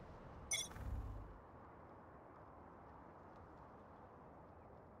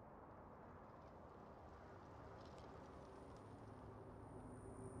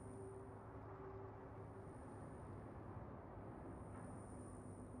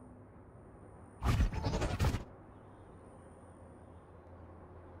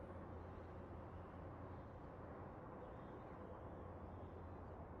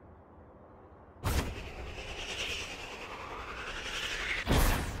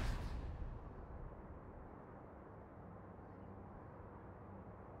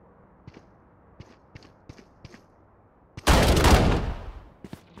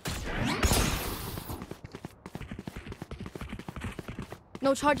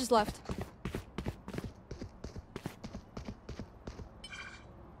 No charges left.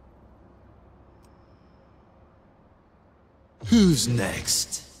 Who's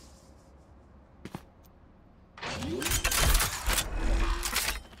next?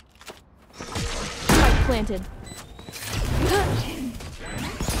 Spike planted.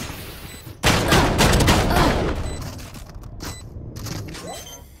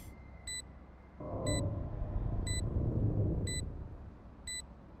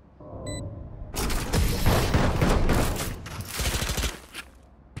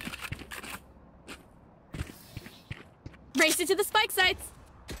 Race it to the spike sites!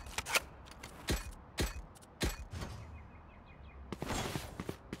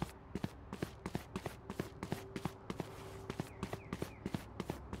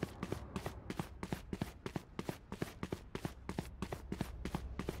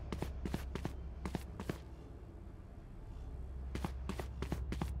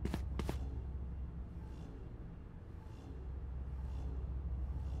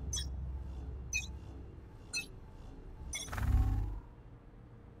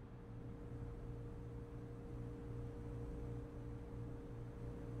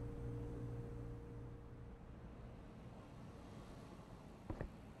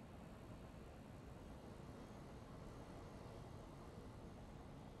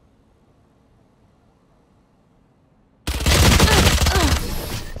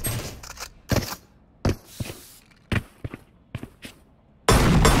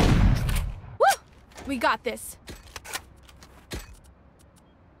 We got this.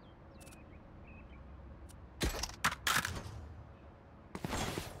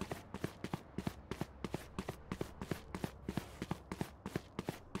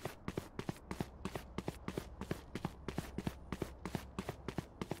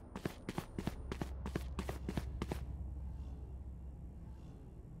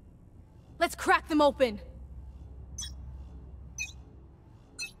 Let's crack them open.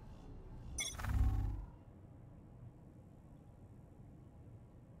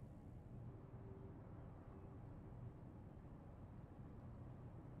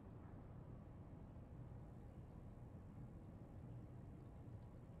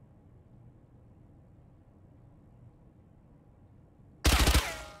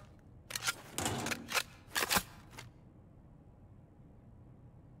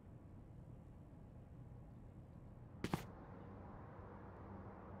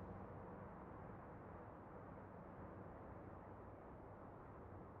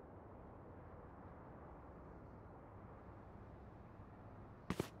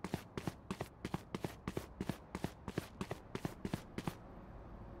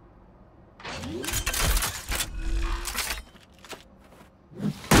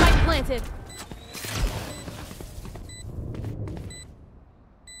 Spike planted.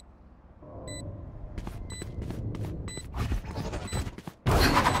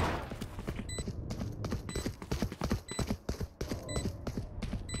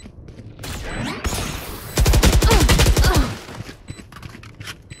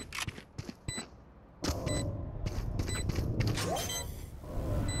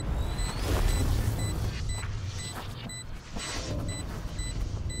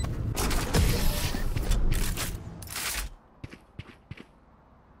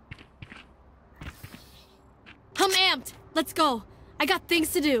 I'm amped. Let's go. I got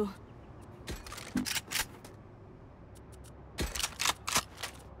things to do.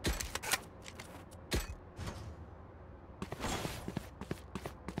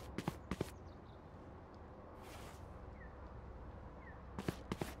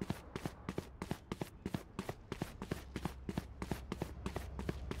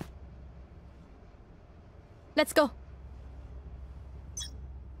 Let's go.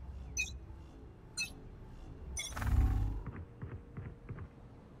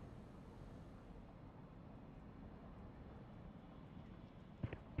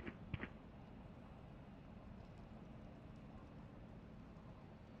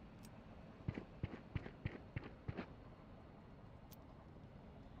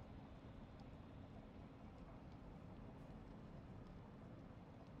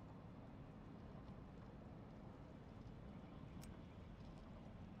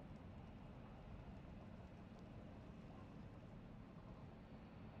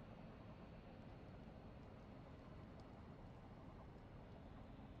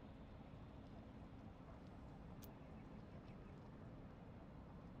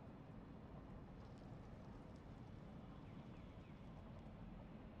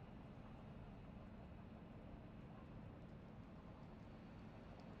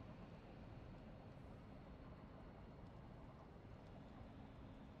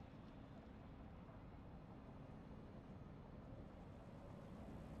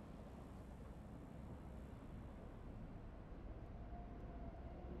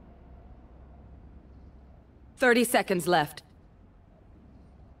 30 seconds left.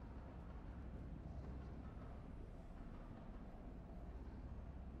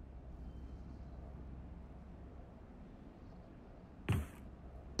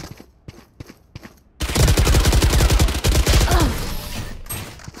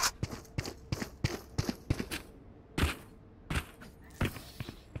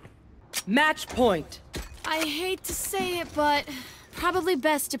 Match point. I hate to say it, but probably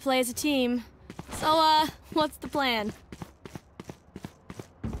best to play as a team. So, what's the plan?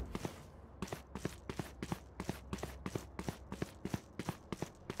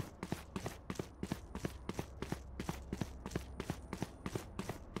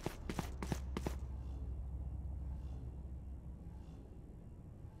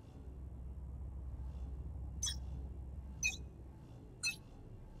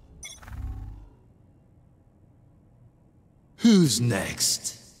 Who's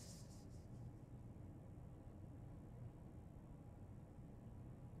next?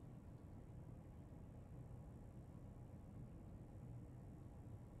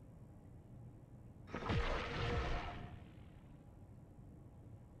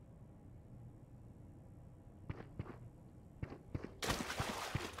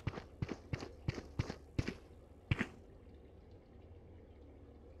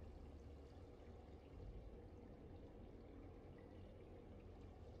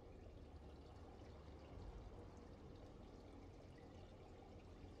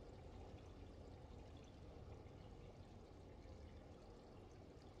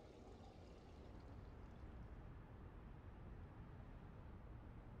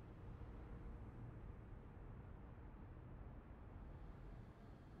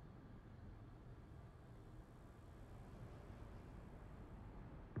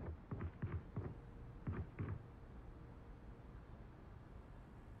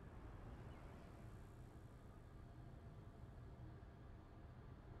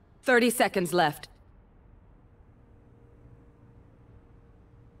 Thirty seconds left.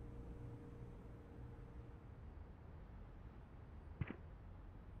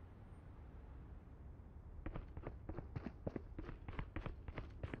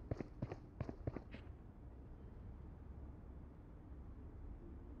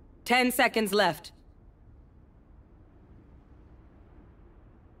 Ten seconds left.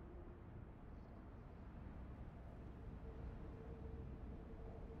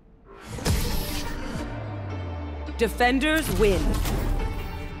 Defenders win.